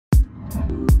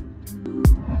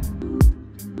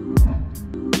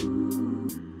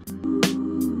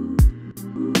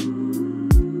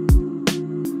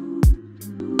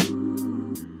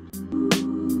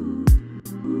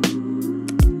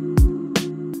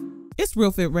It's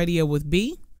Real Fit Radio with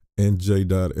B and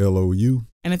J.LOU.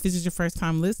 And if this is your first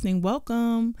time listening,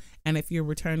 welcome. And if you're a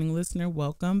returning listener,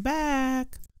 welcome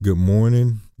back. Good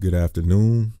morning, good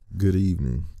afternoon, good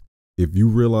evening. If you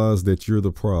realize that you're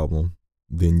the problem,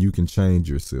 then you can change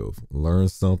yourself, learn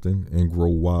something, and grow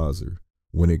wiser.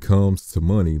 When it comes to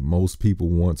money, most people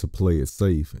want to play it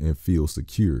safe and feel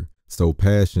secure. So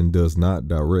passion does not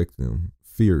direct them.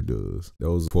 Fear does.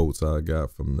 Those quotes I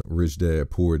got from the Rich Dad,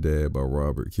 Poor Dad by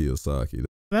Robert Kiyosaki.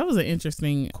 That was an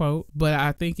interesting quote, but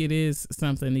I think it is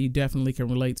something that you definitely can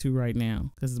relate to right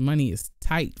now because money is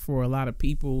tight for a lot of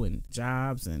people and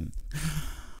jobs. And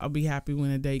I'll be happy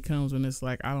when a day comes when it's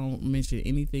like I don't mention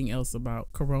anything else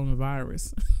about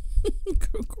coronavirus.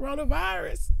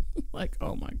 Coronavirus. Like,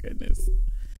 oh my goodness.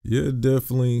 Yeah, it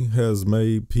definitely has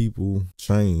made people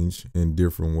change in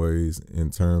different ways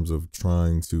in terms of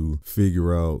trying to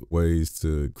figure out ways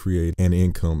to create an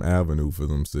income avenue for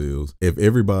themselves. If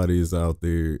everybody is out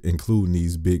there, including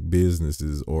these big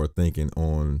businesses, are thinking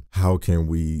on how can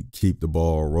we keep the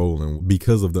ball rolling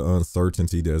because of the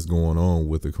uncertainty that's going on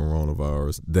with the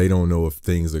coronavirus, they don't know if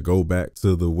things will go back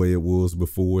to the way it was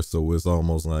before. So it's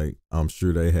almost like I'm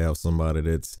sure they have somebody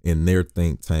that's in their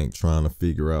think tank trying to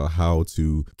figure out how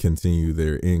to continue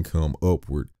their income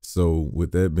upward. So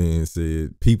with that being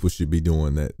said, people should be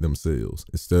doing that themselves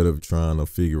instead of trying to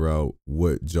figure out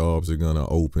what jobs are going to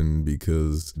open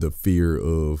because the fear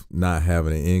of not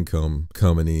having an income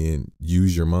coming in.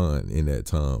 Use your mind in that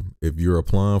time. If you're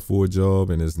applying for a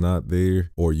job and it's not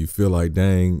there, or you feel like,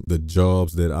 dang, the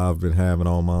jobs that I've been having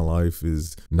all my life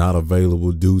is not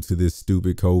available due to this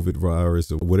stupid COVID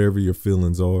virus, or whatever your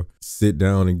feelings are, sit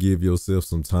down and give yourself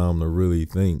some time to really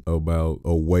think about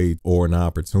a way or an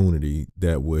opportunity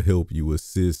that would help you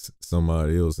assist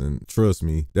somebody else. And trust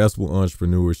me, that's what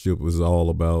entrepreneurship is all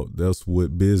about. That's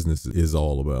what business is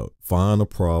all about. Find a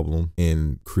problem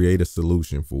and create a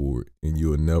solution for it, and you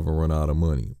will never run out of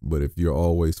money. But if you're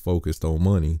always focused on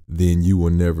money, then you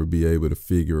will never be able to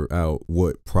figure out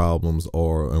what problems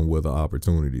are and where the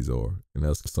opportunities are. And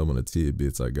that's some of the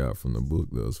tidbits I got from the book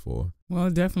thus far. Well,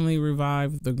 it definitely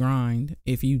revived the grind.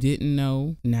 If you didn't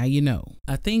know, now you know.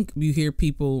 I think you hear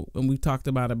people, and we've talked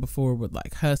about it before, with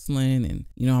like hustling and,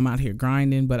 I'm out here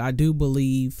grinding, but I do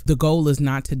believe the goal is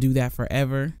not to do that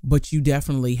forever, but you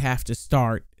definitely have to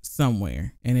start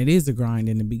somewhere. And it is a grind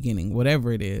in the beginning,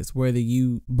 whatever it is, whether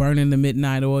you burning the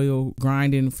midnight oil,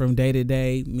 grinding from day to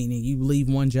day, meaning you leave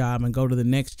one job and go to the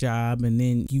next job, and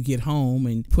then you get home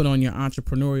and put on your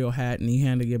entrepreneurial hat and you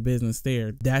handle your business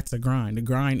there. That's a grind. The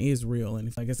grind is real.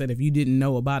 And like I said, if you didn't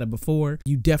know about it before,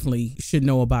 you definitely should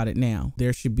know about it now.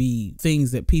 There should be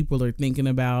things that people are thinking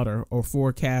about or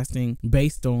forecasting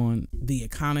based on the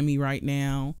economy right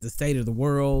now, the state of the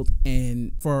world.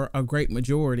 And for a great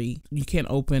majority, you can't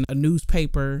open a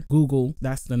newspaper, Google,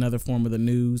 that's another form of the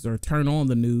news, or turn on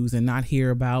the news and not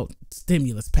hear about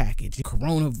stimulus package.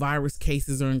 Coronavirus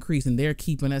cases are increasing. They're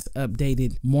keeping us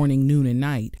updated morning, noon, and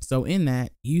night. So in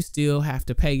that, you still have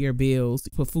to pay your bills,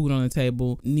 put food on the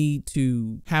table, need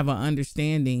to have an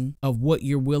understanding of what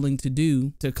you're willing to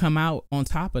do to come out on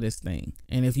top of this thing.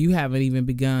 And if you haven't even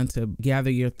begun to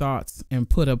gather your thoughts and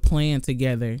put a plan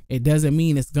together, it doesn't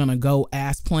mean it's going to go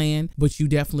as planned, but you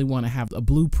definitely want to have a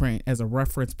blueprint as a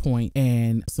reference point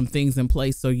and some things in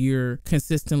place so you're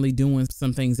consistently doing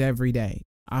some things every day.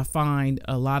 I find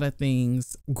a lot of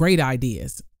things, great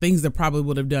ideas, things that probably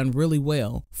would have done really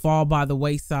well, fall by the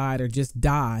wayside or just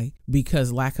die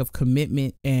because lack of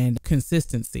commitment and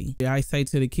consistency. I say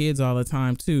to the kids all the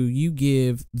time too, you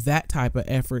give that type of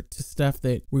effort to stuff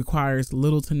that requires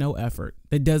little to no effort,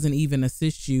 that doesn't even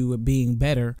assist you with being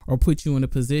better or put you in a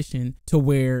position to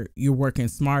where you're working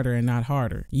smarter and not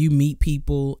harder. You meet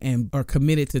people and are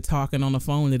committed to talking on the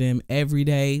phone to them every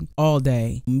day, all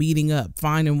day, meeting up,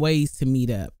 finding ways to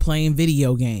meet up, playing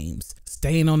video games,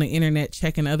 staying on the internet,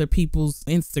 checking other people's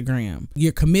Instagram.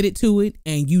 You're committed to it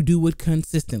and you do it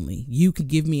consistently. You could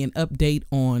give me an update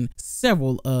on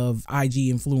several of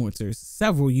IG influencers,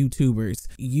 several YouTubers.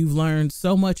 You've learned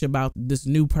so much about this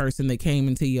new person that came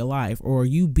into your life, or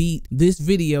you beat this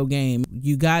video game.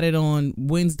 You got it on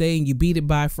Wednesday and you beat it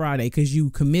by Friday because you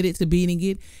committed to beating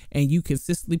it and you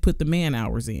consistently put the man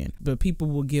hours in. But people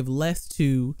will give less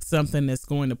to something that's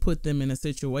going to put them in a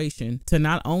situation to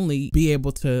not only be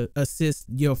able to assist assist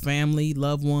your family,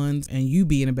 loved ones, and you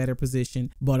be in a better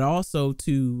position, but also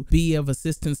to be of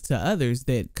assistance to others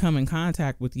that come in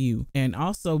contact with you, and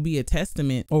also be a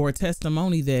testament or a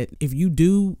testimony that if you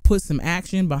do put some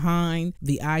action behind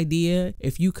the idea,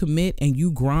 if you commit and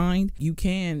you grind, you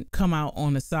can come out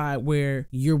on the side where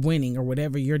you're winning, or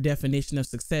whatever your definition of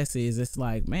success is. It's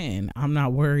like, man, I'm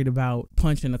not worried about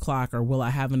punching the clock, or will I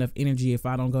have enough energy if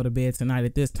I don't go to bed tonight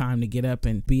at this time to get up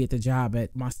and be at the job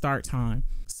at my start time.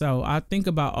 So I think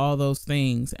about all those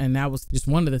things, and that was just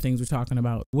one of the things we're talking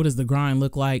about. What does the grind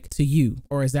look like to you?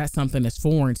 Or is that something that's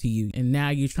foreign to you? And now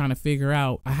you're trying to figure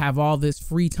out, I have all this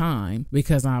free time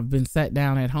because I've been sat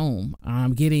down at home.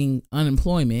 I'm getting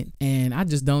unemployment and I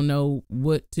just don't know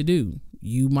what to do.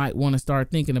 You might want to start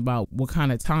thinking about what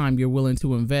kind of time you're willing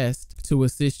to invest to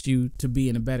assist you to be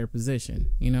in a better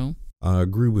position, you know? I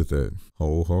agree with that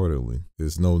wholeheartedly.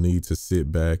 There's no need to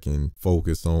sit back and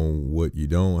focus on what you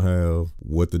don't have,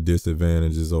 what the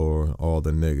disadvantages are, all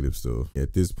the negative stuff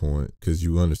at this point, because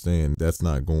you understand that's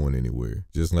not going anywhere.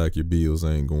 Just like your bills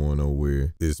ain't going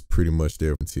nowhere, it's pretty much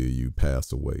there until you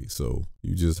pass away. So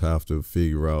you just have to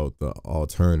figure out the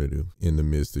alternative in the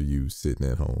midst of you sitting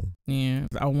at home. Yeah,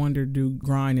 I wonder, do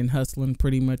grind and hustling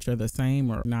pretty much are the same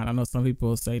or not? I know some people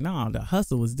will say, no, the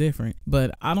hustle is different,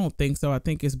 but I don't think so. I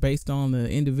think it's based on the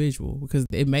individual, because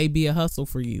it may be a hustle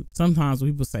for you. Sometimes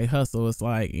when people say hustle, it's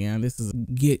like, yeah, this is a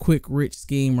get quick rich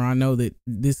scheme, or I know that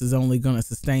this is only going to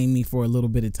sustain me for a little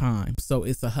bit of time. So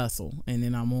it's a hustle, and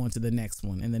then I'm on to the next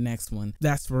one and the next one.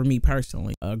 That's for me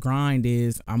personally. A grind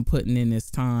is I'm putting in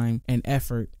this time and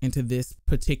effort into this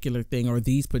particular thing or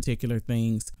these particular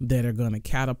things that are going to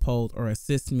catapult or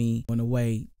assist me in a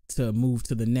way to move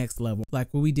to the next level.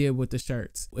 Like what we did with the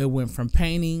shirts. It went from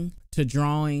painting to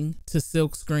drawing to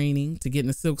silk screening, to getting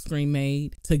a silk screen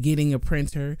made, to getting a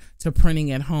printer, to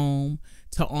printing at home,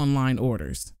 to online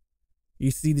orders.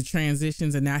 You see the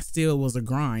transitions, and that still was a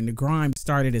grind. The grind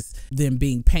started as them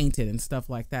being painted and stuff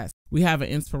like that. We have an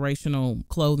inspirational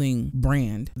clothing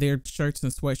brand. They're shirts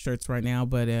and sweatshirts right now,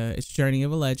 but it's Journey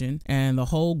of a Legend. And the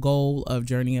whole goal of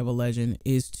Journey of a Legend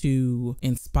is to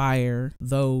inspire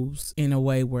those in a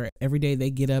way where every day they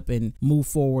get up and move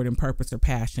forward in purpose or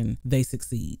passion, they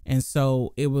succeed. And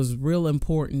so it was real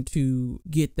important to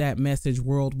get that message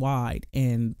worldwide.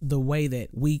 And the way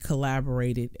that we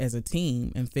collaborated as a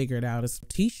team and figured out is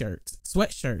t-shirts,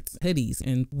 sweatshirts, hoodies,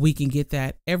 and we can get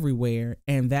that everywhere.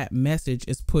 And that message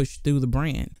is pushed through the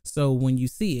brand. So when you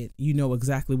see it, you know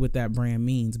exactly what that brand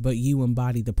means, but you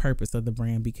embody the purpose of the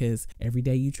brand, because every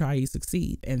day you try, you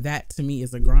succeed. And that to me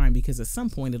is a grind, because at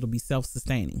some point it'll be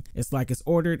self-sustaining. It's like it's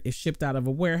ordered, it's shipped out of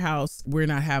a warehouse. We're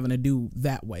not having to do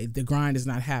that way. The grind is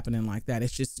not happening like that.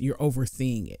 It's just you're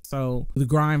overseeing it. So the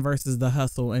grind versus the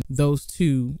hustle, and those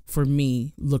two for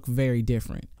me look very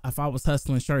different. If I was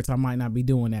hustling shirts, I might not be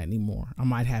doing that anymore. I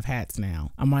might have hats now.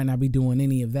 I might not be doing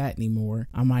any of that anymore.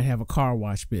 I might have a car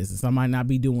wash business. I might not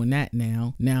be doing that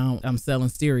now. Now I'm selling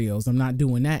stereos. I'm not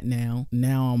doing that now.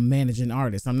 Now I'm managing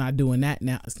artists. I'm not doing that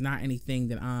now. It's not anything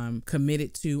that I'm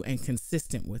committed to and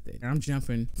consistent with it. I'm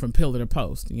jumping from pillar to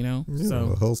post, you know? Yeah,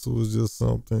 so hustle is just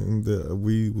something that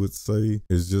we would say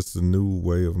is just a new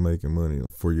way of making money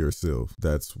for yourself.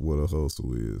 That's what a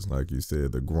hustle is. Like you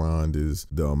said, the grind is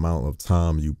the amount of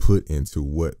time you put into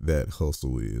what that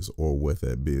hustle is or what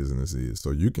that business is.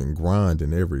 So you can grind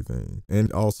in everything.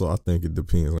 And also I think it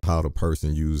depends on how the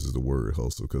person uses the word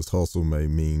hustle, because hustle may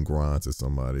mean grind to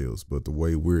somebody else, but the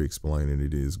way we're explaining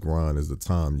it is grind is the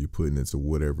time you putting into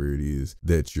whatever it is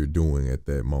that you're doing at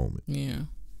that moment. Yeah.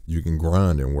 You can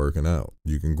grind in working out.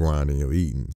 You can grind in your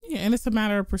eating. Yeah, and it's a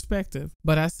matter of perspective.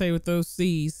 But I say with those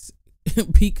C's,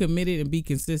 be committed and be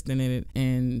consistent in it,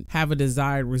 and have a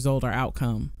desired result or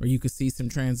outcome, or you could see some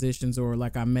transitions, or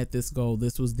like, I met this goal,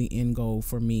 this was the end goal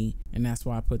for me, and that's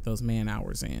why I put those man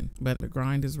hours in. But the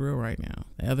grind is real right now.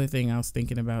 The other thing I was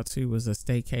thinking about too was a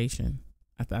staycation.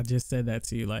 I just said that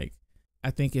to you. Like, I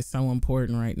think it's so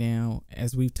important right now,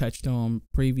 as we've touched on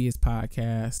previous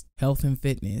podcasts, health and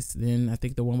fitness. Then I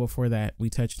think the one before that, we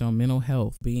touched on mental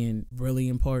health being really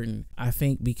important. I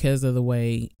think because of the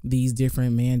way these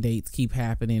different mandates keep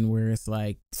happening, where it's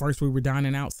like, first we were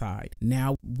dining outside.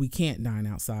 Now we can't dine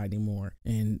outside anymore.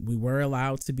 And we were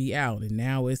allowed to be out. And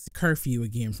now it's curfew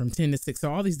again from 10 to 6.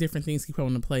 So all these different things keep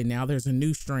coming to play. Now there's a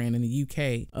new strand in the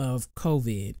UK of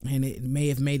COVID, and it may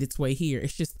have made its way here.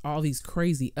 It's just all these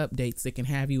crazy updates that can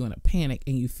have you in a panic,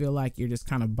 and you feel like you're just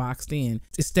kind of boxed in.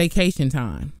 It's staycation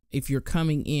time. if you're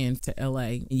coming in to LA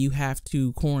and you have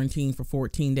to quarantine for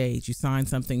 14 days, you sign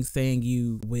something saying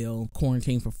you will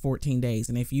quarantine for 14 days.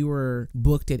 And if you were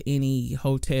booked at any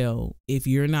hotel, if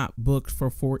you're not booked for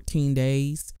 14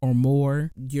 days or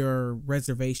more, your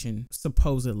reservation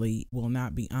supposedly will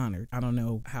not be honored. I don't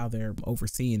know how they're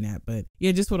overseeing that, but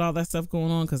yeah, just with all that stuff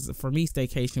going on, because for me,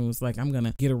 staycation was like, I'm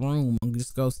gonna get a room and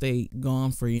just go stay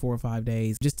gone for 4 or 5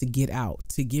 days just to get out,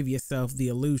 to give yourself the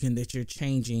illusion that you're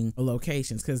changing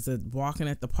locations. Because the walking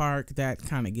at the park, that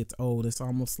kind of gets old. It's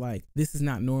almost like, this is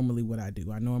not normally what I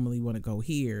do. I normally want to go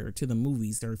here or to the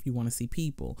movies, or if you want to see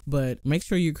people. But make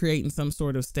sure you're creating some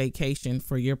sort of staycation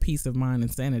for your peace of mind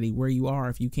and sanity where you are,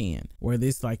 if you can, where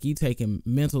this like you taking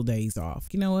mental days off.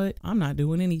 You know what? I'm not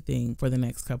doing anything for the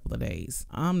next couple of days.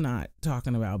 I'm not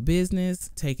talking about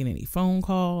business, taking any phone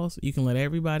calls. You can let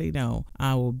everybody know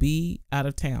I will be out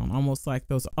of town, almost like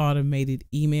those automated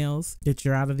emails that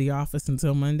you're out of the office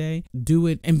until Monday. Do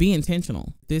it and be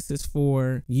intentional. This is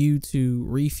for you to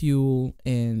refuel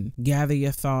and gather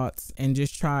your thoughts and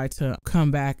just try to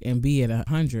come back and be at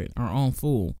 100 or on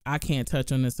full. I can't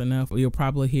touch on this enough. You'll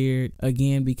probably hear it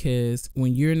again, because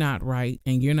when you're not right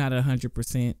and you're not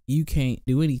 100%, you can't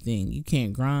do anything. You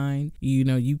can't grind.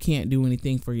 You can't do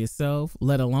anything for yourself,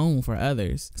 let alone for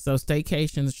others. So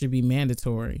staycations should be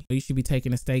mandatory. You should be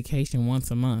taking a staycation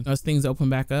once a month. As things open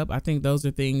back up, I think those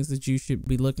are things that you should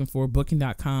be looking for.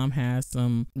 Booking.com has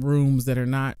some rooms that are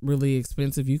not really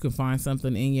expensive. You can find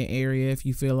something in your area if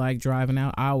you feel like driving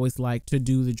out. I always like to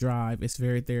do the drive. It's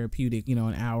very therapeutic,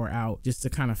 an hour out, just to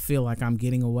kind of feel like I'm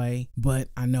getting away. But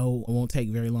I know it won't take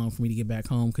very long for me to get back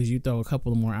home, because you throw a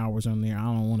couple of more hours on there, I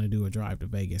don't want to do a drive to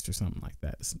Vegas or something like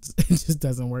that. It just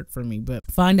doesn't work for me. But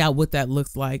find out what that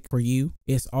looks like for you.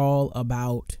 It's all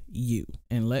about you,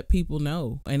 and let people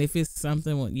know. And if it's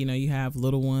something, you have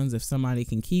little ones, if somebody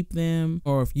can keep them,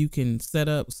 or if you can set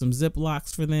up some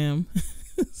Ziplocs for them,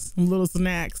 some little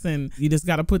snacks, and you just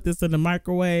got to put this in the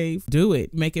microwave, do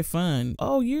it. Make it fun.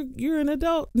 Oh, you're an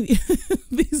adult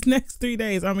these next 3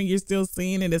 days. I mean, you're still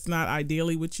seeing it. It's not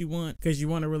ideally what you want, because you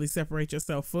want to really separate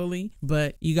yourself fully,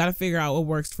 but you got to figure out what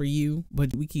works for you.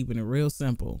 But we keeping it real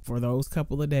simple for those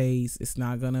couple of days. It's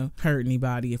not gonna hurt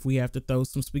anybody if we have to throw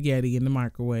some spaghetti in the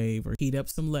microwave or heat up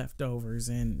some leftovers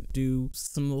and do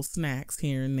some little snacks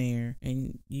here and there,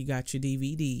 and you got your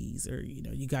DVDs, or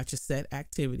you got your set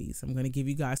activities. I'm gonna give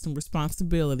you guys some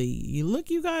responsibility. You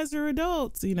guys are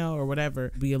adults, or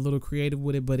whatever. Be a little creative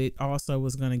with it, but it also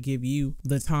was going to give you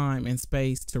the time and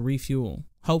space to refuel.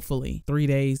 Hopefully 3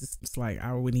 days, it's like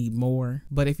I would need more.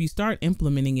 But if you start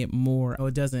implementing it more,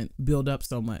 it doesn't build up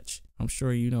so much. I'm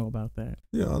sure you know about that.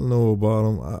 Yeah, I know about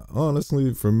them.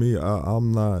 Honestly, for me,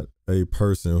 I'm not a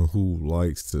person who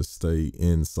likes to stay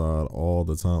inside all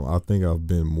the time. I think I've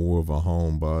been more of a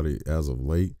homebody as of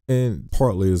late, and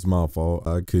partly it's my fault.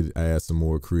 I could add some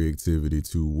more creativity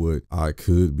to what I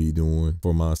could be doing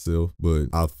for myself, but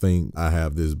I think I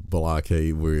have this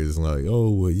blockade where it's like, oh,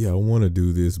 well, yeah, I want to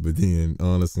do this, but then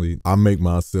honestly, I make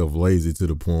myself lazy to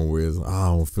the point where I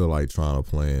don't feel like trying to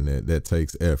plan that. That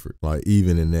takes effort. Like,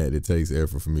 even in that, it takes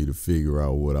effort for me to figure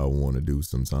out what I want to do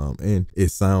sometime. And it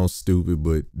sounds stupid,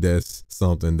 but that's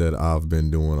something that I've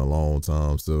been doing a long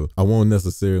time. So I won't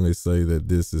necessarily say that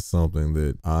this is something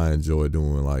that I enjoy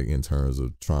doing, like in terms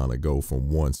of trying to go from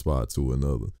one spot to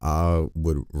another. I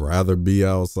would rather be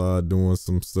outside doing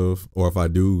some stuff, or if I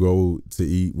do go to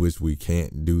eat, which we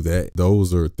can't do that,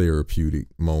 those are therapeutic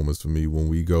moments for me. When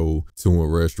we go to a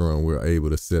restaurant, we're able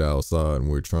to sit outside and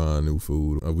we're trying new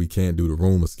food. We can't do the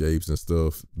room escapes and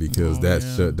stuff because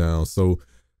that's shut down. So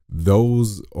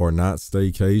those are not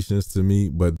staycations to me,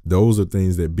 but those are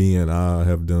things that B and I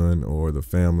have done, or the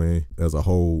family as a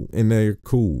whole, and they're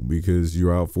cool because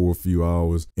you're out for a few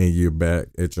hours and you're back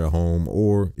at your home.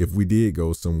 Or if we did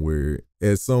go somewhere,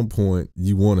 at some point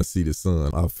you want to see the sun.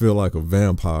 I feel like a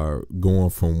vampire going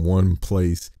from one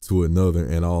place to another,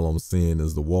 and all I'm seeing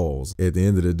is the walls. At the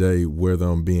end of the day, whether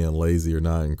I'm being lazy or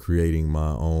not and creating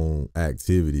my own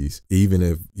activities, even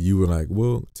if you were like,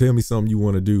 well, tell me something you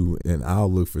want to do and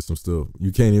I'll look for some stuff,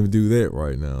 you can't even do that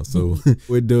right now. So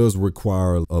it does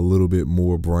require a little bit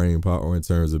more brain power in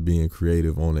terms of being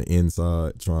creative on the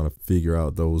inside, trying to figure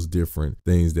out those different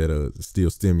things that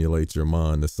still stimulate your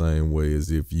mind the same way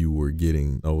as if you were getting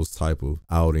those type of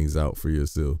outings out for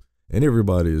yourself. And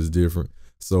everybody is different.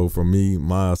 So for me,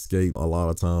 my escape a lot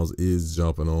of times is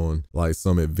jumping on like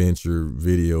some adventure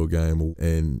video game.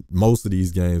 And most of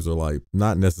these games are like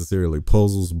not necessarily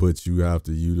puzzles, but you have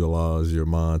to utilize your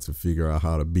mind to figure out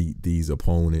how to beat these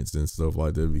opponents and stuff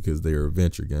like that, because they are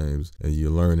adventure games and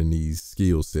you're learning these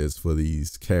skill sets for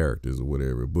these characters or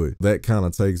whatever. But that kind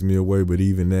of takes me away. But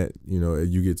even that, you know,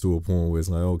 you get to a point where it's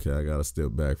like, okay, I got to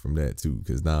step back from that too,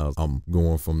 because now I'm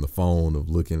going from the phone of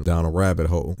looking down a rabbit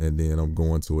hole and then I'm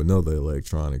going to another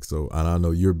electronic. So, and I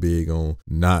know you're big on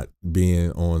not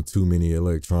being on too many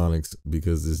electronics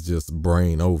because it's just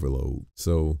brain overload.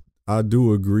 So I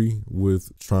do agree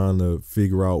with trying to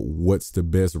figure out what's the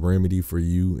best remedy for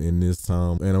you in this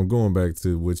time. And I'm going back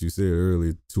to what you said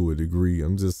earlier to a degree.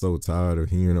 I'm just so tired of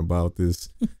hearing about this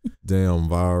damn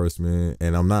virus, man.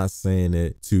 And I'm not saying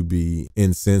that to be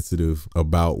insensitive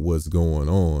about what's going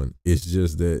on. It's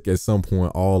just that at some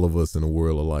point, all of us in the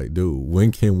world are like, dude,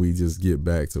 when can we just get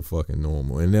back to fucking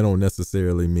normal? And that don't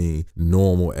necessarily mean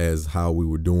normal as how we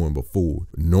were doing before.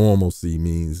 Normalcy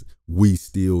means we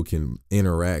still can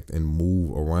interact and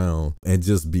move around and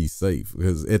just be safe.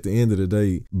 Because at the end of the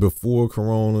day, before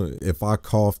Corona, if I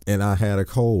coughed and I had a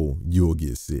cold, you'll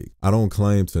get sick. I don't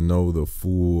claim to know the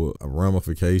full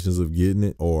ramifications of getting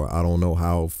it, or I don't know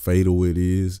how fatal it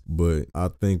is, but I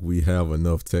think we have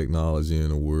enough technology in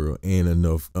the world and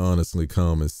enough, honestly,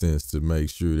 common sense to make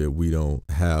sure that we don't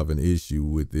have an issue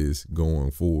with this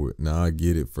going forward. Now, I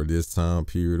get it for this time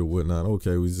period or whatnot.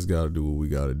 Okay, we just got to do what we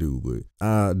got to do, but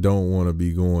I don't want to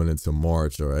be going into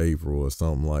March or April or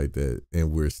something like that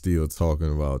and we're still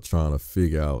talking about trying to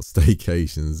figure out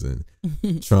staycations and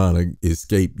trying to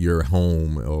escape your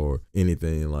home or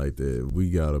anything like that.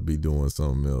 We got to be doing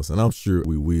something else, and I'm sure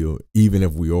we will. Even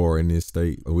if we are in this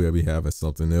state, we'll be having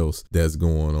something else that's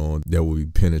going on that will be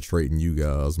penetrating you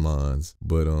guys' minds.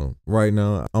 But right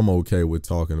now I'm okay with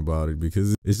talking about it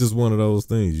because it's just one of those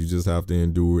things you just have to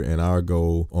endure. And our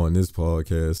goal on this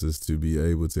podcast is to be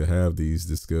able to have these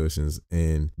discussions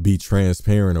and be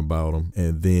transparent about them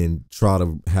and then try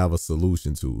to have a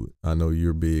solution to it. I know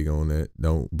you're big on that.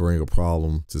 Don't bring a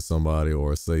problem to somebody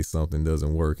or say something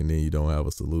doesn't work and then you don't have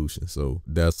a solution. So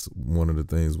that's one of the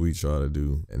things we try to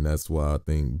do. And that's why I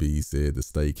think B said the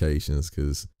staycations,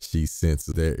 because she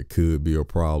senses that it could be a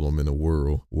problem in the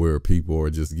world where people are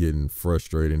just getting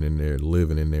frustrated and they're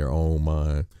living in their own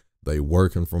mind. They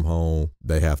working from home.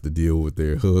 They have to deal with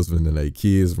their husband and their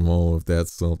kids from home, if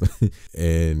that's something.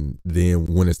 And then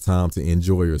when it's time to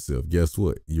enjoy yourself, guess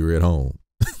what? You're at home.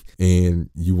 And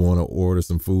you want to order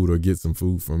some food or get some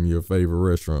food from your favorite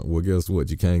restaurant. Well, guess what?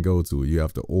 You can't go to it. You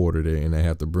have to order there and they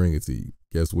have to bring it to you.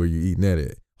 Guess where you're eating that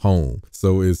at? Home.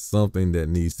 So it's something that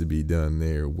needs to be done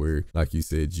there where, like you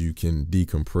said, you can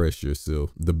decompress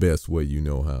yourself the best way you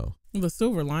know how. The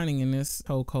silver lining in this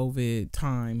whole COVID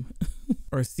time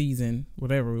or season,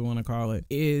 whatever we want to call it,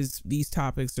 is these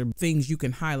topics are things you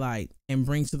can highlight and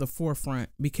bring to the forefront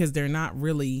because they're not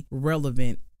really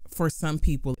relevant for some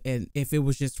people, and if it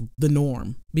was just the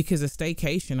norm. Because a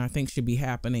staycation, I think, should be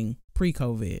happening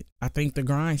pre-COVID. I think the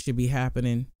grind should be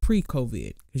happening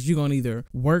pre-COVID, because you're going to either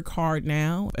work hard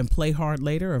now and play hard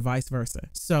later or vice versa.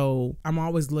 So I'm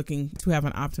always looking to have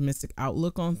an optimistic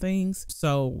outlook on things.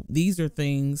 So these are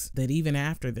things that even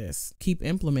after this, keep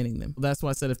implementing them. That's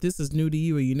why I said, if this is new to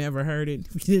you or you never heard it,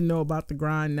 if you didn't know about the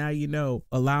grind, now you know.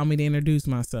 Allow me to introduce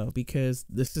myself, because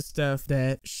this is stuff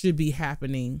that should be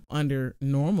happening under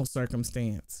normal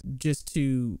circumstance just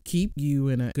to keep you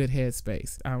in a good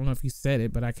headspace. I don't know if you said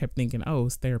it, but I kept thinking, oh,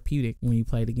 it's therapeutic when you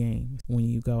play the game, when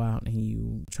you go out and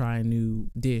you try a new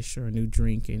dish or a new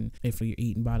drink, and if you're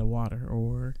eating by the water,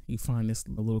 or you find this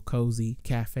little cozy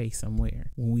cafe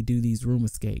somewhere. When we do these room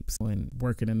escapes and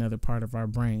work in another part of our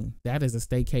brain, that is a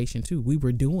staycation too. We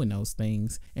were doing those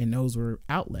things and those were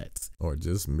outlets. Or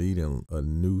just meeting a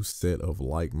new set of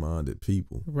like-minded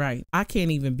people. Right. I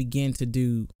can't even begin to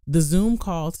do the Zoom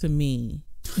call to me.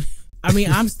 I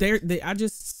mean, I'm scared. I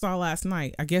just saw last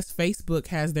night, I guess Facebook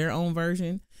has their own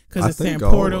version. Because it's saying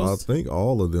portals. I think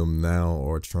all of them now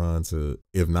are trying to,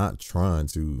 if not trying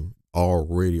to,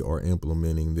 already are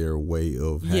implementing their way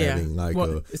of having a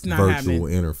virtual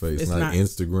interface. It's like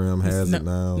Instagram has it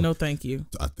now. No, thank you.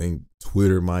 I think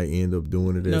Twitter might end up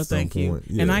doing it at some point.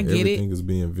 Yeah, and I get everything is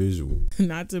being visual.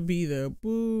 Not to be the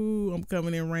boo, I'm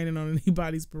coming in raining on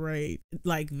anybody's parade.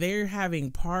 Like, they're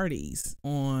having parties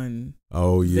on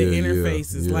Oh yeah, the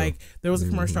interfaces. yeah. Like there was a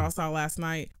commercial I saw last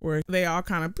night where they all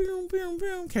kind of boom, boom,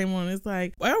 boom came on. It's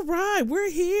like, all right, we're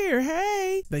here.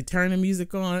 Hey, they turn the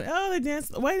music on. Oh, they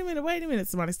dance. Wait a minute.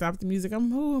 Somebody stopped the music.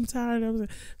 I'm tired of it.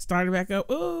 Started back up.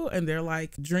 Oh, and they're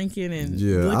like drinking and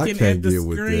looking at the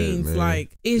screens. That,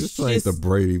 like it's this ain't the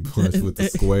Brady Bunch with the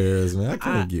squares, man. I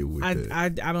can't get with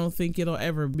that. I don't think it'll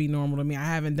ever be normal to me. I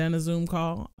haven't done a Zoom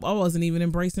call. I wasn't even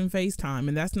embracing FaceTime,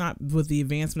 and that's not with the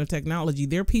advancement of technology.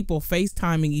 There are people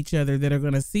FaceTiming each other that are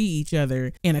going to see each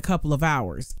other in a couple of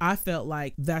hours. I felt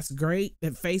like that's great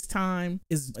that FaceTime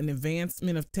is an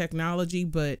advancement of technology,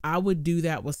 but I would do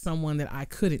that with someone that I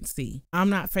couldn't see. I'm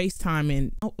not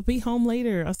FaceTiming. I'll be home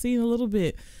later. I'll see you in a little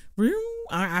bit.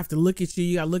 I have to look at you.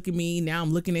 You got to look at me. Now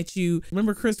I'm looking at you.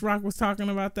 Remember Chris Rock was talking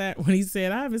about that when he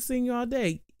said, I haven't seen you all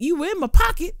day. You in my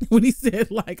pocket. When he said,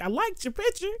 like, I liked your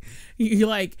picture. You're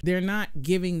like, they're not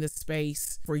giving the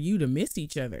space for you to miss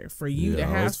each other, for you to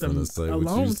have some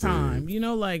alone time. You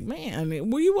know, like,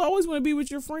 man, well, you always want to be with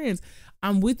your friends.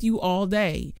 I'm with you all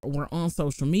day. We're on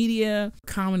social media,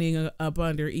 commenting up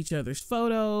under each other's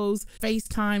photos,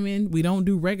 FaceTiming. We don't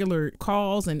do regular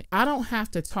calls, and I don't have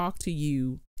to talk to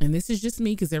you. And this is just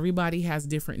me because everybody has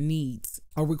different needs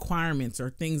or requirements or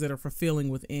things that are fulfilling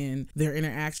within their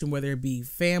interaction, whether it be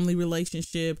family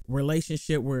relationship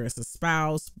where it's a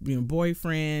spouse,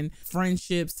 boyfriend,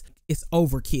 friendships. It's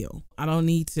overkill. I don't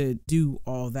need to do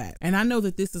all that. And I know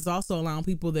that this is also allowing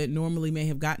people that normally may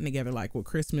have gotten together, like with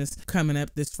Christmas coming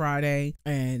up this Friday,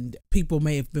 and people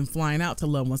may have been flying out to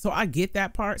loved ones. So I get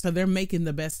that part. So they're making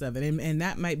the best of it. And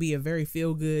that might be a very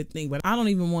feel good thing, but I don't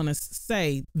even want to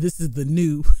say this is the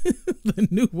new, the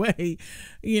new way,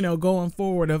 going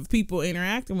forward of people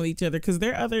interacting with each other, because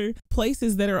there are other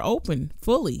places that are open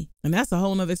fully. And that's a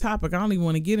whole nother topic. I don't even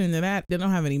want to get into that. They don't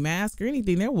have any mask or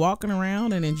anything. They're walking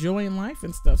around and enjoying life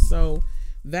and stuff. So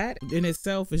that in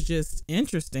itself is just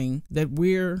interesting that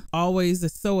we're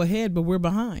always so ahead, but we're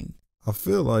behind. I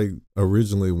feel like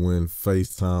originally when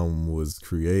FaceTime was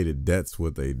created, that's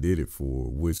what they did it for,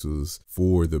 which was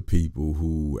for the people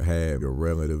who had a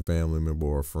relative, family member,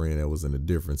 or a friend that was in a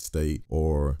different state,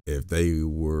 or if they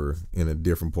were in a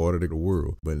different part of the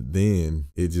world. But then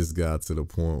it just got to the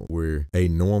point where a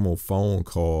normal phone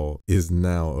call is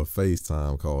now a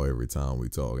FaceTime call every time we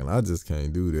talk. And I just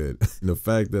can't do that. The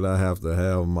fact that I have to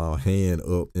have my hand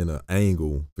up in an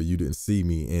angle for you to see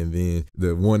me, and then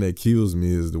the one that kills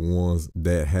me is the ones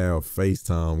that have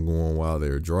FaceTime going while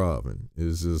they're driving.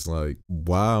 It's just like,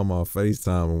 why am I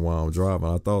FaceTiming while I'm driving?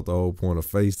 I thought the whole point of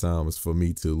FaceTime is for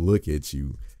me to look at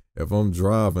you. If I'm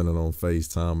driving and on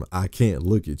FaceTime, I can't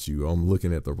look at you. I'm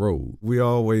looking at the road. We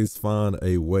always find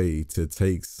a way to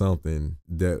take something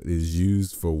that is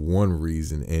used for one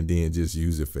reason and then just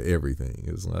use it for everything.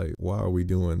 It's like, why are we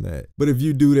doing that? But if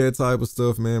you do that type of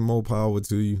stuff, man, more power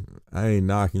to you. I ain't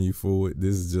knocking you for it.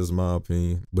 This is just my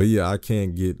opinion. But yeah, I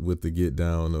can't get with the get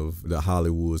down of the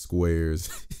Hollywood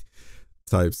squares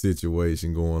type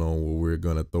situation going on where we're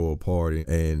gonna throw a party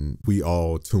and we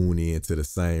all tune in to the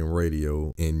same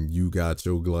radio, and you got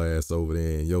your glass over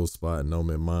there in your spot and I'm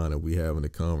in mine, and we having a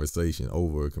conversation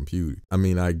over a computer. I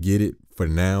mean, I get it. For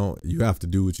now, you have to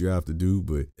do what you have to do,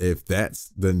 but if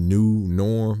that's the new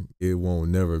norm, it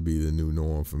won't never be the new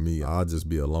norm for me. I'll just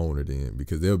be a loner then,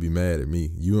 because they'll be mad at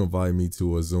me. You invite me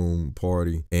to a Zoom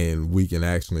party and we can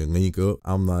actually link up,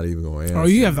 I'm not even gonna answer. Oh,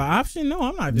 you have the option? No,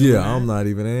 I'm not doing that. I'm not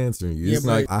even answering you. It's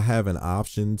like I have an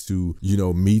option to,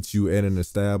 meet you at an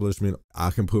establishment.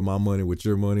 I can put my money with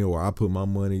your money, or I put my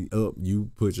money up, you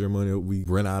put your money up. We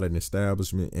rent out an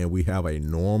establishment and we have a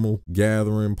normal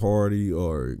gathering party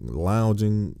or lounging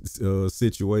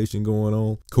situation going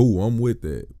on. Cool, I'm with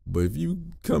that. But if you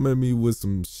come at me with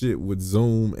some shit with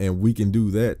Zoom and we can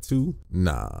do that too,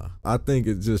 nah. I think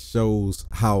it just shows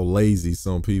how lazy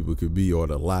some people could be, or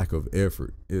the lack of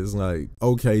effort. It's like,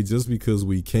 okay, just because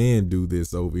we can do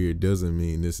this over here doesn't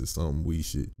mean this is something we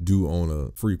should do on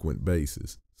a frequent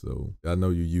basis. So I know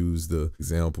you use the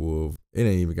example of, it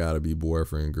ain't even got to be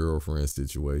boyfriend, girlfriend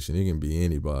situation. It can be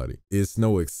anybody. It's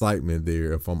no excitement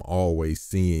there if I'm always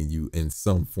seeing you in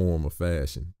some form or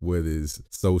fashion, whether it's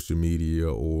social media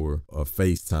or a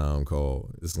FaceTime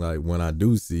call. It's like when I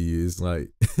do see you, it's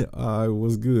like, all right,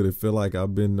 what's good? It feel like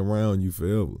I've been around you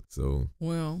forever. So,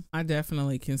 well, I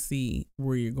definitely can see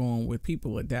where you're going with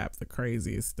people adapt the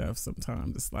craziest stuff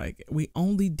sometimes. It's like, we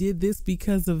only did this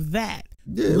because of that.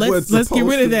 Yeah, let's get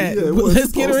rid of that.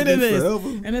 Let's get rid of this.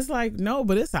 Forever. And it's like, no,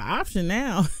 but it's an option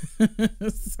now.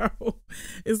 So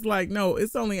it's like, no,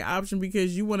 it's only an option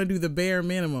because you want to do the bare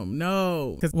minimum.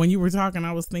 No, because when you were talking,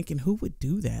 I was thinking, who would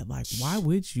do that? Like, why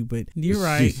would you? But you're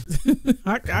right.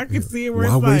 I can see it where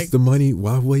why it's waste the money?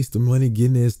 Why waste the money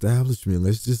getting the establishment?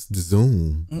 Let's just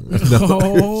Zoom.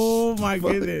 Oh my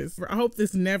goodness. I hope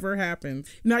this never happens.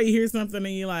 Now you hear something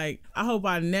and you're like, I hope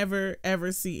I never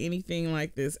ever see anything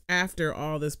like this after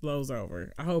all this blows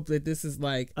over. I hope that this is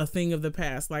like a thing of the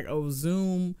past. Like, oh,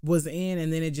 Zoom was in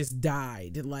and then it just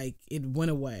died. Like it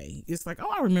went away. It's like, oh,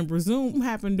 I remember Zoom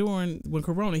happened during when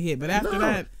Corona hit. But after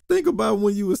that, think about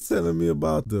when you was telling me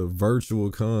about the virtual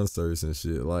concerts and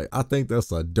shit. Like, I think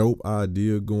that's a dope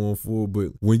idea going forward.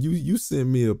 But when you sent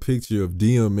me a picture of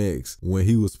DMX when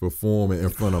he was performing in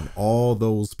front of all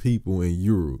those people in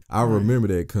Europe, I remember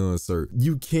that concert.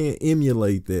 You can't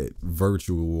emulate that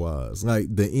virtual wise.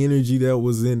 Like, the energy that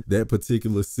was in that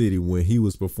particular city when he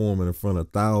was performing in front of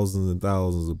thousands and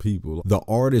thousands of people, the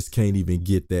artist can't even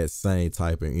get that same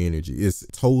type of energy. It's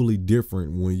totally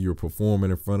different when you're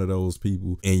performing in front of those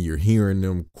people and you're hearing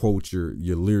them quote your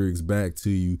lyrics back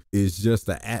to you. It's just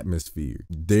the atmosphere.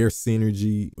 Their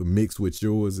synergy mixed with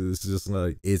yours is just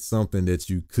like, it's something that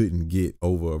you couldn't get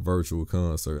over a virtual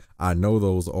concert. I know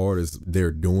those artists,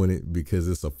 they're doing it because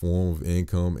it's a form of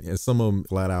income, and some of them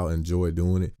flat out enjoy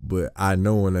doing it. But I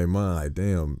know in their mind, like,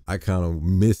 damn, I kind of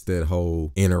miss that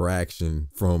whole interaction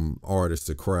from artist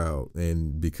to crowd.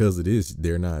 And because of this,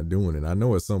 they're not doing it. I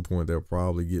know at some point they'll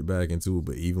probably get back into it,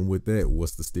 but even with that,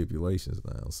 what's the stipulations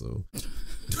now? So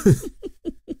yeah.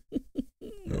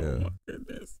 Oh my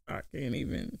goodness. I can't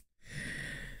even.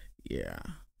 Yeah.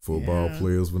 Football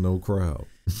players with no crowd.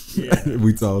 Yeah.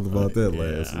 We talked about that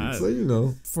last week. So, you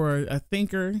know. For a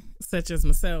thinker such as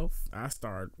myself, I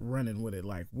start running with it.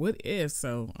 Like, what if?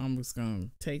 So I'm just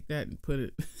going to take that and put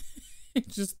it,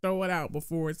 just throw it out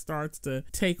before it starts to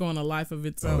take on a life of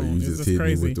its own. You just hit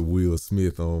me with the Will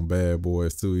Smith on Bad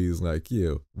Boys too. He's like,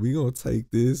 yeah, we going to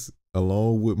take this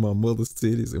along with my mother's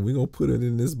titties and we going to put it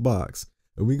in this box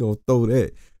and we going to throw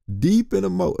that deep in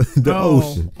the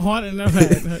ocean. I didn't know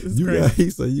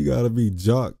that. You got to be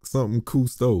Jock something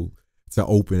Cousteau to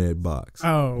open that box.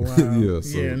 Oh, wow. Yeah,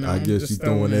 so I guess you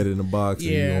throwing that in the box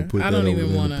and you're going to put that over in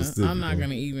the Pacific. I'm not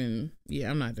going to even,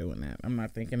 I'm not doing that. I'm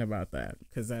not thinking about that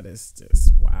because that is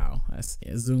just, wow.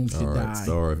 Zoom should die.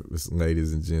 Sorry,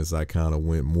 ladies and gents, I kind of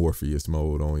went Morpheus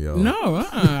mode on y'all. No,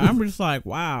 I'm just like,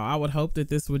 wow, I would hope that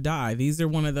this would die. These are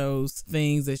one of those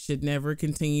things that should never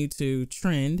continue to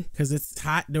trend because it's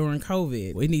hot during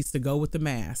COVID. It needs to go with the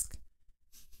mask.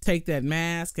 Take that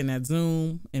mask and that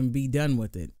Zoom and be done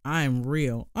with it. I'm a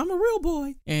real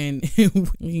boy. And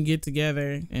we can get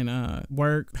together and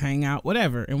work, hang out,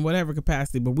 whatever, in whatever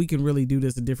capacity, but we can really do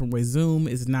this a different way. Zoom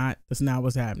that's not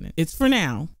what's happening. It's for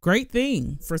now. Great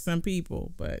thing for some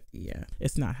people, but yeah,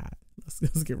 it's not hot.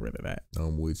 Let's get rid of that.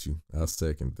 I'm with you. I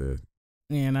second that.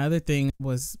 And the other thing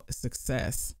was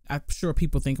success. I'm sure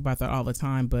people think about that all the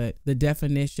time, but the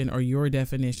definition or your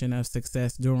definition of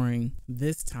success during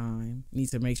this time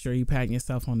needs to make sure you patting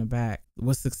yourself on the back.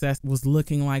 What success was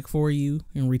looking like for you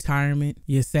in retirement,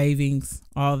 your savings,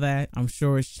 all that, I'm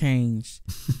sure it's changed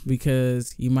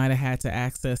because you might have had to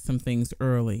access some things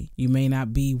early. You may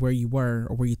not be where you were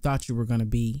or where you thought you were going to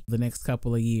be the next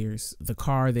couple of years. The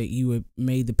car that you had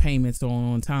made the payments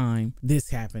on time, this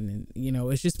happened. And,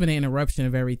 it's just been an interruption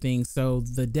of everything. So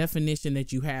the definition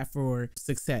that you have for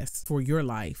success for your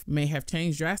life may have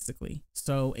changed drastically.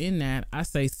 So in that, I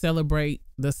say celebrate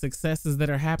the successes that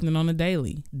are happening on a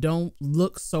daily. Don't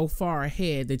look so far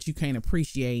ahead that you can't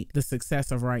appreciate the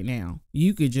success of right now.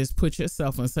 You could just put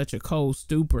yourself in such a cold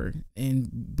stupor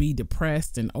and be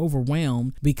depressed and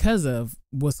overwhelmed because of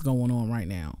what's going on right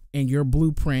now and your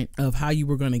blueprint of how you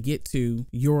were going to get to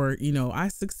your, I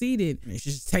succeeded. It's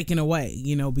just taken away,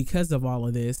 because of all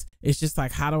of this. It's just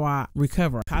like, how do I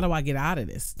recover? How do I get out of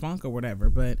this funk or whatever?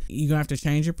 But you're going to have to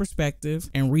change your perspective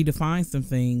and redefine some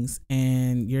things.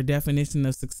 And your definition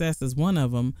of success is one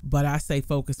of them. But I say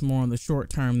focus more on the short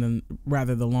term than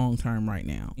rather the long term right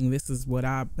now. And this is what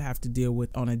I have to deal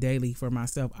with on a daily for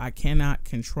myself. I cannot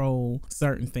control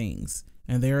certain things.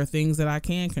 And there are things that I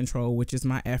can control, which is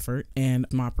my effort and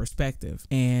my perspective.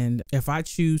 And if I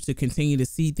choose to continue to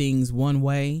see things one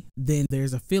way, then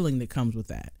there's a feeling that comes with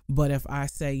that. But if I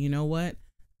say, you know what,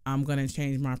 I'm going to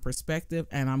change my perspective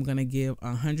and I'm going to give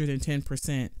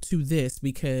 110% to this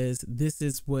because this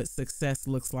is what success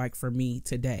looks like for me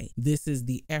today. This is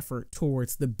the effort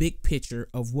towards the big picture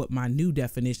of what my new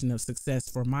definition of success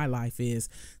for my life is.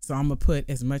 So I'm going to put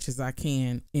as much as I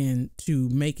can into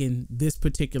making this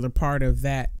particular part of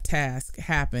that task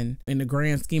happen. In the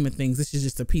grand scheme of things, this is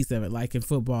just a piece of it, like in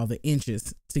football, the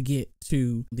inches to get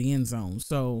to the end zone.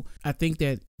 So I think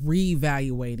that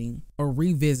reevaluating or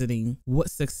revisiting what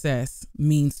success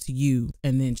means to you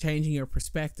and then changing your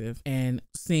perspective and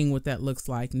seeing what that looks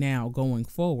like now going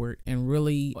forward and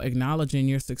really acknowledging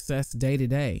your success day to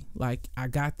day. Like, I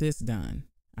got this done.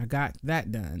 I got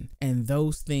that done. And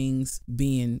those things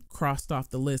being crossed off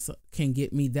the list can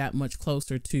get me that much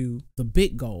closer to the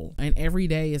big goal. And every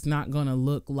day is not going to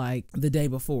look like the day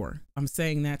before. I'm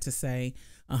saying that to say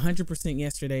 100%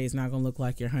 yesterday is not going to look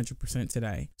like your 100%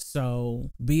 today.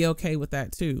 So be okay with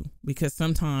that too, because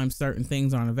sometimes certain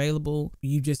things aren't available.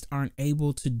 You just aren't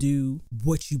able to do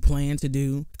what you plan to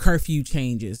do. Curfew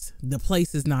changes. The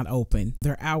place is not open.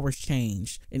 Their hours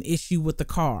change. An issue with the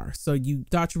car. So you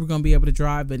thought you were going to be able to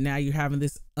drive, but now you're having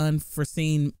this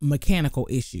unforeseen mechanical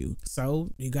issue. So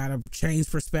you got to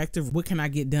change perspective. What can I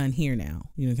get done here now?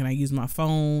 You know, can I use my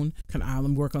phone? Can I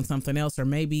work on something else? Or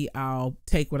maybe I'll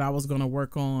take what I was going to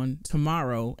work on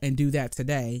tomorrow and do that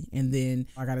today. And then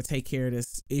I got to take care of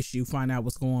this issue, find out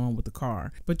what's going on with the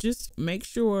car. But just make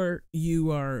sure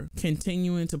you are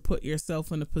continuing to put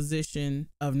yourself in a position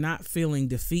of not feeling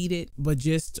defeated, but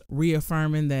just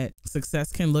reaffirming that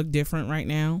success can look different right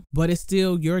now, but it's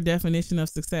still your definition of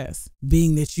success,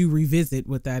 being that you revisit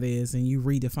what that is and you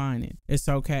redefine it. It's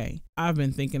okay. I've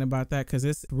been thinking about that because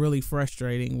it's really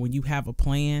frustrating when you have a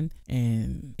plan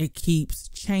and it keeps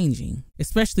changing,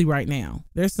 especially right now.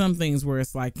 There's some things where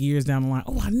it's like years down the line,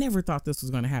 oh, I never thought this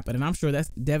was going to happen. And I'm sure that's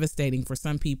devastating for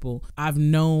some people. I've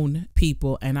known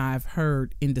people and I've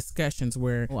heard in discussions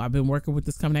where, oh, I've been working with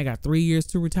this company. I got 3 years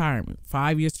to retirement,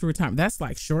 5 years to retirement. That's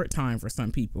like short time for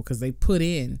some people because they put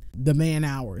in the man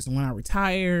hours. And when I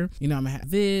retire, you know, I'm going to have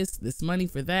this money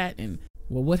for that. And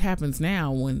well, what happens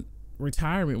now when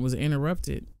retirement was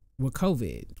interrupted with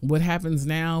COVID? What happens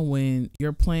now when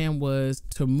your plan was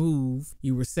to move,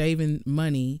 you were saving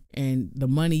money, and the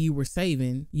money you were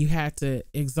saving, you had to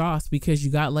exhaust because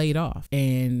you got laid off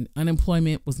and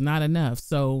unemployment was not enough.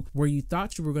 So where you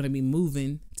thought you were going to be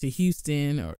moving to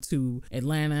Houston or to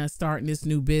Atlanta, starting this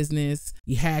new business,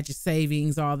 you had your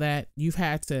savings, all that, you've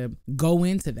had to go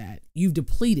into that. You've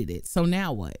depleted it. So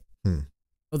now what?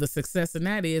 Well, the success in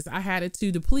that is I had it to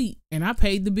deplete and I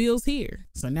paid the bills here.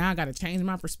 So now I got to change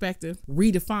my perspective,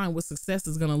 redefine what success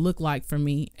is going to look like for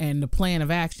me and the plan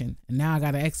of action. And now I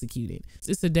got to execute it. It's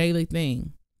just a daily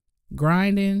thing.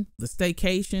 Grinding, the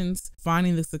staycations,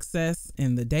 finding the success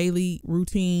in the daily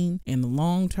routine and the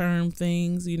long-term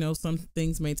things. You know, some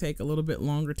things may take a little bit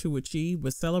longer to achieve,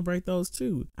 but celebrate those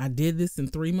too. I did this in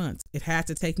 3 months. It had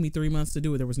to take me 3 months to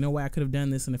do it. There was no way I could have done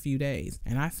this in a few days,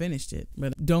 and I finished it.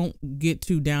 But don't get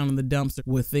too down in the dumpster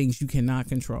with things you cannot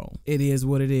control. It is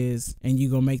what it is, and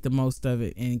you're going to make the most of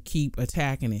it and keep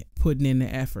attacking it, putting in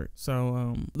the effort.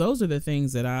 So those are the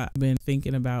things that I've been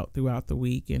thinking about throughout the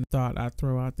week and thought I'd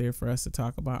throw out there for us to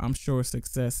talk about. I'm sure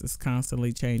success is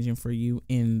constantly changing for you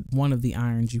in one of the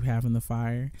irons you have in the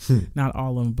fire. Not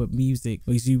all of them, but music,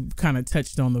 because you kind of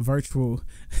touched on the virtual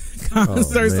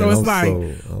concert. So it's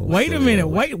wait a minute.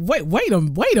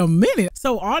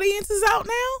 So audience is out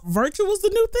now? Virtual's the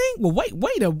new thing? Well,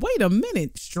 wait a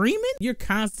minute. Streaming? You're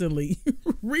constantly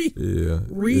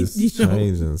it's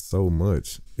changing so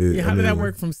much. How did that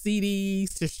work from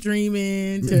CDs to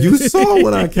streaming? You saw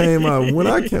when I came out. When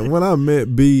I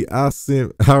met B, I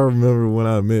remember when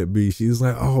I met B, she was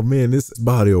like, oh man, this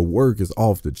body of work is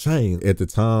off the chain. At the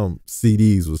time,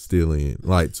 CDs was still in,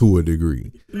 like, to a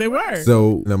degree. They were.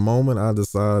 So the moment I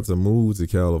decided to move to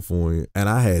California, and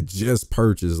I had just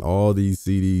purchased all these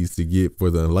CDs to get for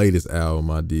the latest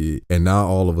album I did, and now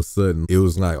all of a sudden it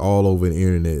was like all over the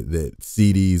internet that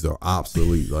CDs are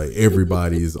obsolete. Like,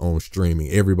 everybody is on streaming,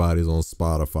 everybody's on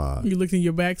Spotify. You looked in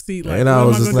your backseat like, and I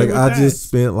was just like, I just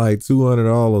spent like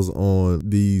 $200 on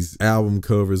these album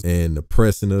covers and the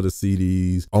pressing of the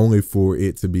CDs, only for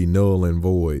it to be null and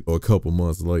void a couple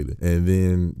months later. And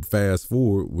then fast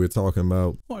forward, we're talking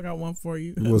about, I got one for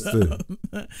you. What's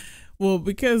that? Well,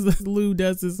 because Lou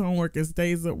does his homework and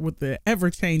stays up with the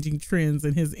ever-changing trends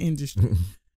in his industry.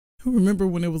 Remember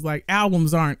when it was like,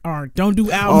 albums aren't art, don't do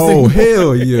albums anymore.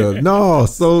 Hell yeah. No,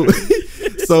 so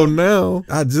now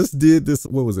I just did this,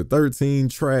 13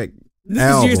 track This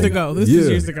album. is years ago. This is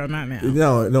years ago, not now.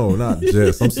 No, not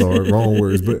just. I'm sorry, wrong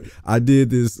words. But I did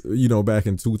this, back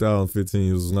in 2015.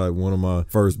 It was like one of my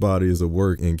first bodies of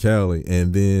work in Cali.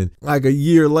 And then like a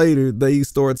year later, they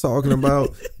start talking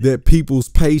about that people's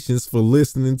patience for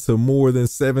listening to more than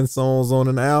 7 songs on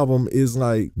an album is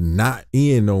like not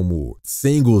in no more.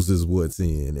 Singles is what's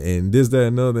in, and this, that,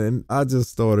 and other. And I just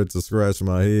started to scratch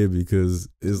my head because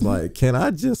it's like, can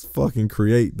I just fucking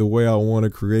create the way I want to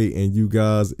create and you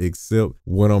guys accept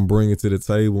what I'm bringing to the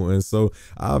table? And so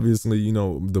obviously,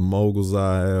 the moguls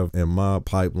I have in my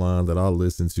pipeline that I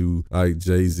listen to, like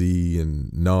Jay-Z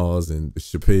and Nas and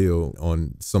Chappelle,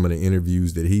 on some of the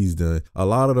interviews that he's done, a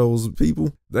lot of those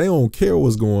people, they don't care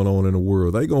what's going on in the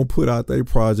world. They gonna put out their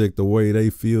project the way they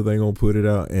feel they gonna put it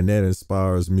out, and that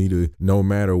inspires me to, no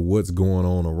matter what's going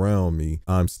on around me,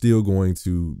 I'm still going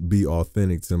to be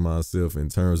authentic to myself in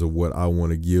terms of what I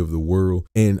want to give the world,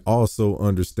 and also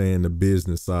understand the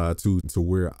business side too, to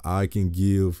where I can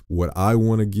give what I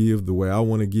want to give the way I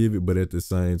want to give it, but at the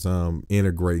same time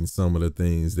integrating some of the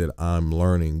things that I'm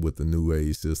learning with the new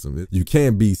age system. You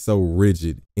can't be so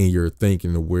rigid in your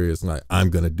thinking to where it's like, I'm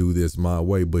gonna do this my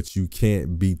way, but you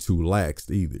can't be too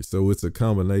laxed either. So it's a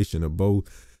combination of both.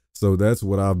 So that's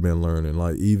what I've been learning.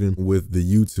 Like even with the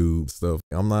YouTube stuff,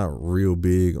 I'm not real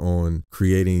big on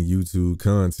creating YouTube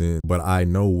content, but I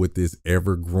know with this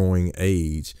ever growing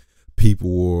age,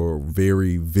 people are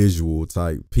very visual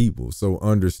type people. So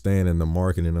understanding the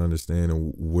market and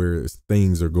understanding where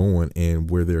things are going and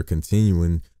where they're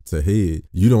continuing to head,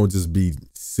 you don't just be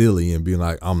silly and be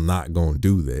like, I'm not gonna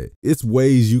do that. It's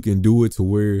ways you can do it to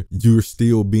where you're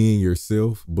still being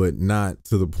yourself, but not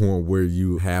to the point where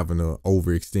you having to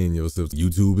overextend yourself.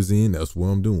 YouTube is in, that's what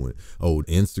I'm doing. Oh,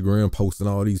 Instagram posting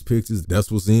all these pictures,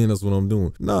 that's what's in, that's what I'm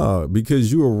doing. Nah,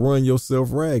 because you will run yourself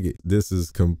ragged. This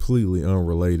is completely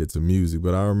unrelated to music,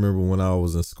 but I remember when I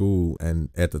was in school, and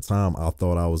at the time I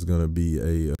thought I was gonna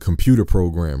be a computer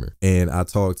programmer, and I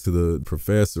talked to the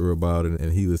professor about it,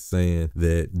 and he was saying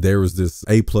that there was this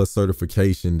A+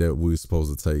 certification that we were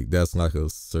supposed to take. That's like a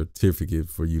certificate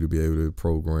for you to be able to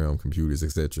program computers,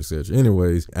 etc., etc.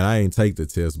 Anyways, and I ain't take the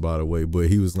test, by the way, but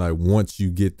he was like, once you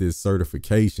get this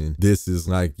certification, this is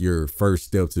like your first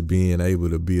step to being able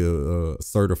to be a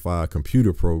certified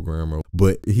computer programmer.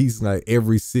 But he's like,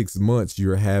 every 6 months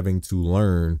you're having to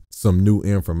learn some new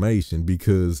information,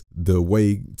 because the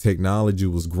way technology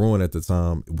was growing at the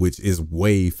time, which is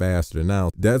way faster now,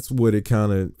 that's what it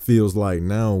kind of feels like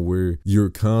now, where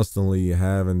you're constantly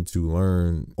having to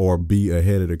learn or be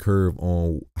ahead of the curve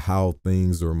on how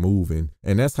things are moving.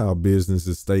 And that's how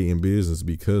businesses stay in business,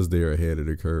 because they're ahead of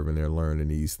the curve and they're learning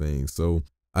these things. So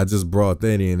I just brought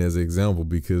that in as an example,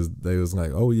 because they was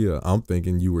like, oh yeah, I'm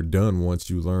thinking you were done once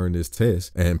you learned this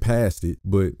test and passed it.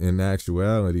 But in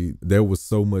actuality, there was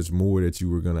so much more that you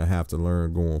were going to have to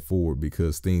learn going forward,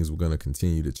 because things were going to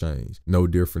continue to change. No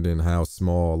different than how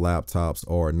small laptops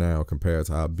are now compared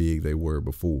to how big they were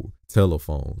before.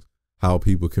 Telephones, how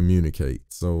people communicate.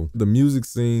 So the music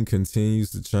scene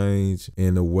continues to change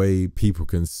in the way people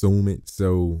consume it.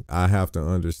 So I have to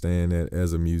understand that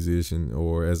as a musician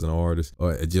or as an artist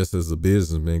or just as a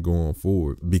businessman going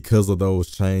forward. Because of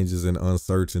those changes and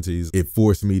uncertainties, it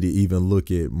forced me to even look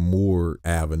at more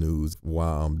avenues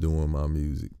while I'm doing my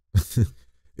music.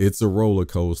 It's a roller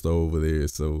coaster over there.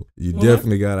 So you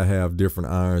definitely got to have different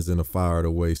irons in the fire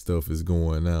the way stuff is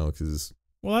going now.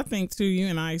 Well, I think too, you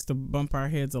and I used to bump our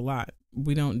heads a lot.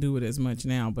 We don't do it as much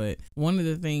now, but one of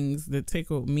the things that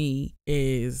tickled me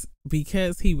is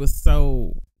because he was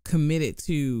so committed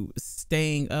to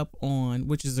staying up on,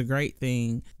 which is a great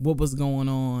thing, what was going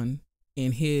on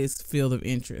in his field of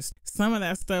interest. Some of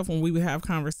that stuff, when we would have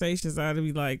conversations, I'd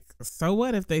be like, so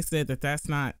what if they said that that's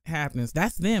not happening?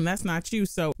 That's them, that's not you.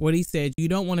 So what he said, you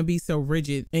don't want to be so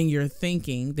rigid in your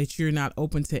thinking that you're not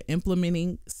open to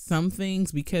implementing some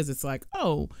things, because it's like,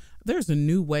 oh, there's a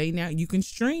new way now you can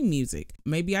stream music.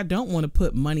 Maybe I don't want to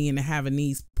put money into having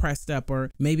these pressed up,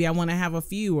 or maybe I want to have a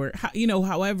few, or,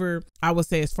 however I would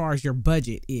say as far as your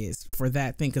budget is for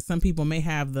that thing. Because some people may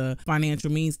have the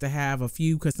financial means to have a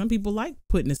few, because some people like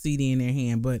putting a CD in their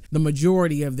hand, but the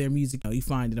majority of their music, you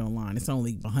find it online. It's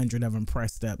only 100 of them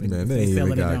pressed up. And man, they ain't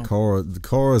even got cars. The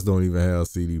cars don't even have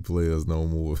CD players no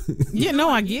more. Yeah, no,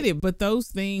 I get it. But those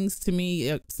things to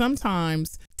me,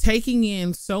 sometimes taking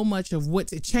in so much of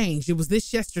what's changed. It was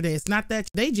this yesterday. It's not that.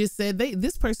 They just said,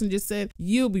 this person just said,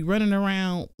 you'll be running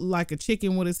around like a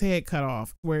chicken with his head cut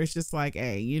off, where it's just like,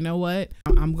 hey, you know what?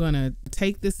 I'm going to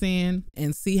take this in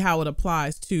and see how it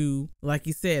applies to, like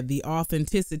you said, the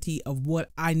authenticity of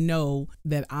what I know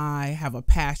that I have a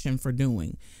passion for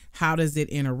doing. How does it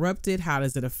interrupt it? How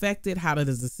does it affect it? How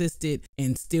does it assist it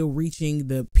in still reaching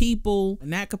the people in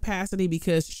that capacity?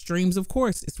 Because streams, of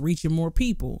course, it's reaching more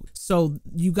people. So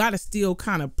you got to still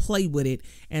kind of play with it.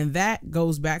 And that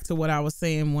goes back to what I was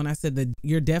saying when I said that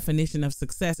your definition of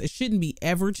success, it shouldn't be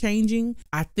ever changing.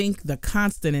 I think the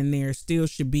constant in there still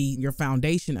should be your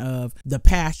foundation of the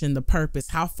passion, the purpose.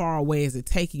 How far away is it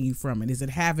taking you from it? Is it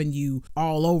having you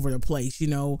all over the place? You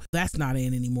know, that's not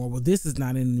in anymore. Well, this is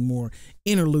not in anymore.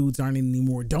 Interludes aren't in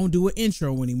anymore. Don't do an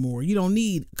intro anymore. You don't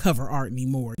need cover art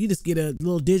anymore. You just get a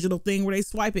little digital thing where they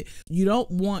swipe it. You don't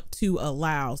want to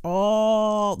allow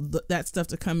all that stuff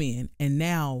to come in. And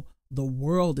now the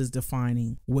world is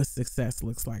defining what success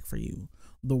looks like for you.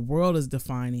 The world is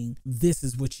defining this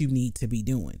is what you need to be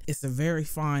doing. It's a very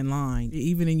fine line,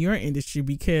 even in your industry,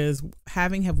 because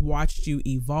having have watched you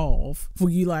evolve, for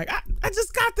you like, I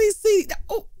just got these CDs.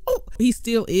 Oh, he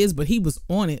still is, but he was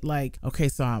on it like, okay,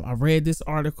 so I read this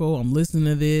article, I'm listening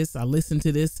to this, I listened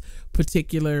to this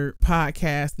particular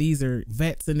podcast, these are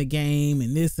vets in the game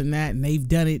and this and that, and they've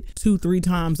done it 2-3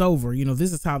 times over. You know,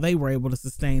 this is how they were able to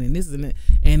sustain, and this and it.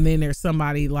 And then there's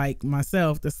somebody like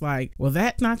myself that's like, well,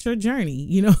 that's not your journey.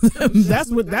 You know,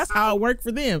 that's how it worked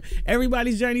for them.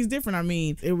 Everybody's journey is different. I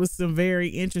mean, it was some very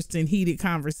interesting, heated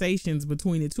conversations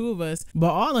between the two of us,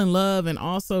 but all in love, and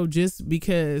also just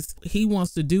because he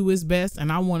wants to do his best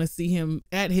and I want to see him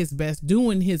at his best,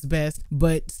 doing his best,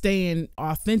 but staying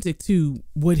authentic to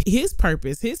what his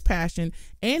purpose, his passion,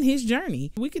 and his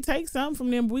journey. We could take some from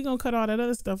them, but we gonna cut all that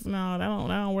other stuff. No, that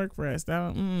don't work for us.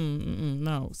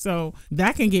 No. So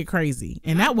that can get crazy,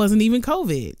 and that wasn't even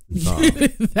COVID.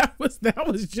 that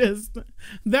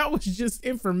was just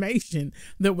information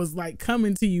that was like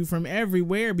coming to you from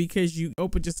everywhere because you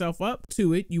opened yourself up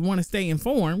to it. You want to stay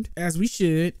informed, as we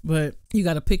should, but you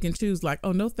got to pick and choose. Like,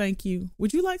 oh no, thank you.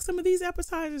 Would you like some of these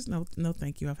appetizers? No,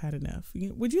 thank you. I've had enough.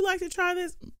 Would you like to try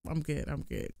this? I'm good.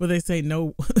 But they say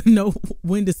no,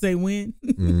 when to say when.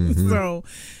 Mm-hmm. So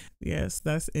yes,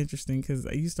 that's interesting because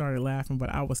you started laughing, but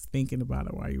I was thinking about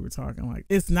it while you were talking. Like,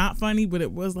 it's not funny, but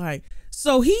it was like,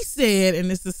 so he said,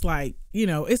 and it's just like, you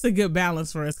know, it's a good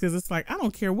balance for us because it's like, I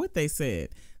don't care what they said.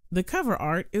 The cover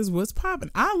art is what's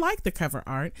popping. I like the cover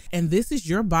art, and this is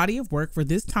your body of work for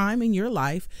this time in your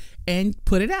life, and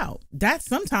put it out. That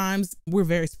sometimes we're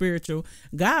very spiritual.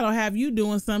 God will have you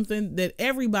doing something that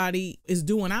everybody is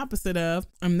doing opposite of,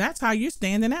 and that's how you're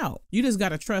standing out. You just got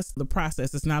to trust the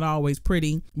process. It's not always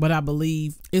pretty, but I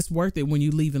believe it's worth it when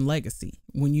you leave in legacy,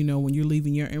 when you're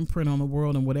leaving your imprint on the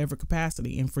world in whatever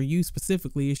capacity. And for you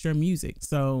specifically, it's your music.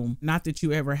 So not that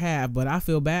you ever have, but I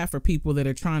feel bad for people that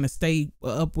are trying to stay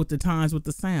up with the times with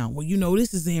the sound. Well, you know,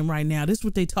 this is in right now. This is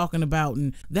what they talking about,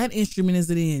 and that instrument is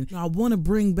it in. I want to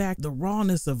bring back the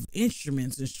rawness of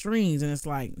instruments and strings, and it's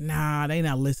like, nah, they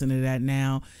not listening to that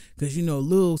now because, you know,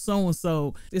 little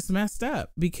so-and-so, it's messed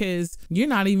up because you're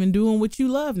not even doing what you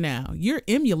love now. You're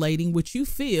emulating what you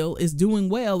feel is doing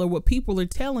well or what people are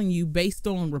telling you based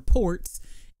on reports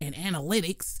and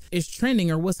analytics is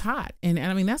trending or what's hot. And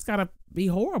I mean, that's gotta be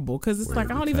horrible because it's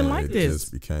like, I don't even like this. It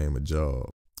just became a job.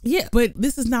 Yeah, but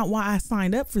this is not why I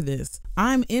signed up for this.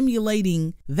 I'm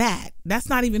emulating that. That's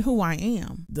not even who I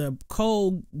am. The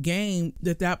cold game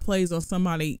that plays on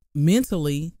somebody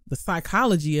mentally, the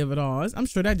psychology of it all, I'm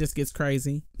sure that just gets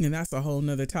crazy. And that's a whole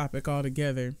nother topic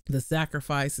altogether. The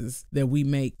sacrifices that we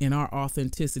make in our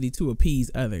authenticity to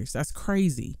appease others. That's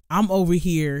crazy. I'm over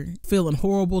here feeling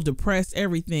horrible, depressed,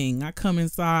 everything. I come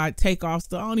inside, take off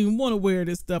stuff. I don't even want to wear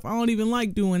this stuff. I don't even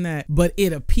like doing that. But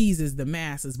it appeases the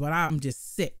masses. But I'm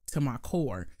just sick to my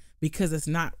core because it's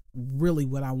not really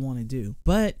what I want to do.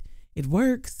 But it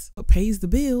works. It pays the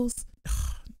bills.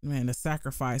 Man, the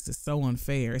sacrifice is so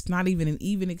unfair. It's not even an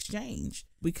even exchange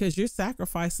because you're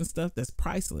sacrificing stuff that's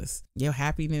priceless. Your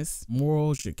happiness,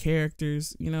 morals, your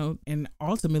characters, you know, and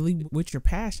ultimately what your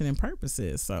passion and purpose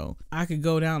is. So I could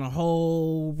go down a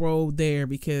whole road there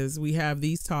because we have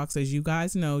these talks, as you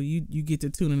guys know, you get to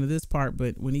tune into this part,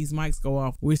 but when these mics go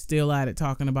off, we're still at it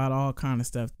talking about all kind of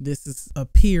stuff. This is a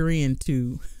peer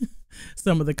into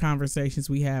some of the conversations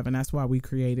we have, and that's why we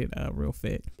created Real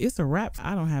Fit. It's a wrap.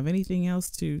 I don't have anything else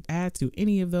to add to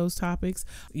any of those topics.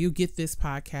 You get this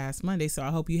podcast Monday, so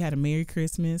I hope you had a Merry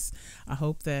Christmas. I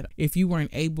hope that if you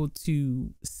weren't able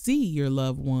to see your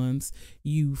loved ones,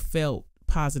 you felt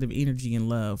positive energy and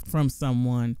love from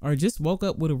someone, or just woke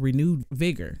up with a renewed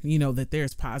vigor, you know, that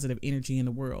there's positive energy in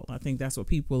the world. I think that's what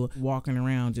people walking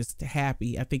around just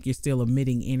happy. I think you're still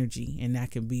emitting energy, and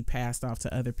that can be passed off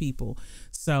to other people.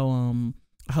 So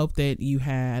I hope that you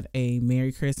had a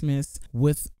Merry Christmas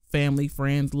with family,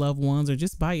 friends, loved ones, or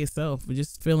just by yourself, or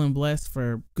just feeling blessed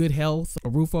for good health, a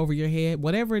roof over your head,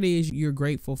 whatever it is you're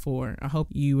grateful for. I hope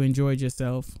you enjoyed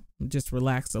yourself. Just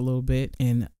relax a little bit.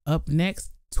 And up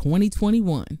next,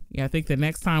 2021. Yeah, I think the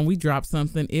next time we drop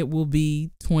something, it will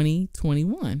be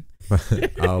 2021.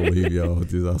 I'll leave y'all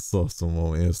with this. I saw some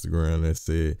on Instagram that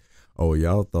said, oh,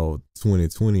 y'all thought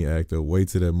 2020 actor, wait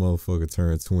till that motherfucker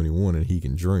turns 21 and he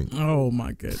can drink. Oh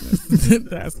my goodness.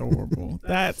 That's horrible.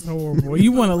 That's horrible.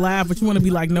 You want to laugh, but you want to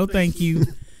be like, no, thank you.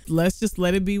 Let's just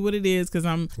let it be what it is, because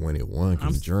 21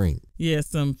 can drink. Yeah,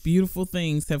 some beautiful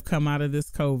things have come out of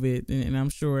this COVID, and I'm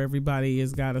sure everybody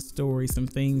has got a story. Some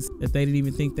things that they didn't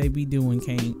even think they'd be doing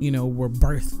were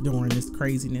birthed during this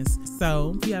craziness.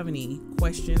 So if you have any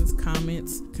questions,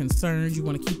 comments, concerns, you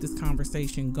want to keep this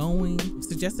conversation going,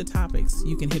 suggested topics,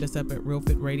 you can hit us up at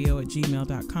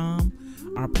realfitradio@gmail.com.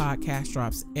 Our podcast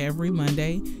drops every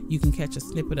Monday. You can catch a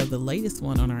snippet of the latest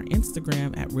one on our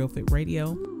Instagram at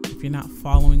realfitradio. If you're not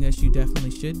following us, you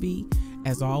definitely should be.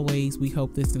 As always, we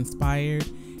hope this inspired,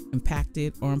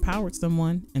 impacted, or empowered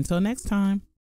someone. Until next time.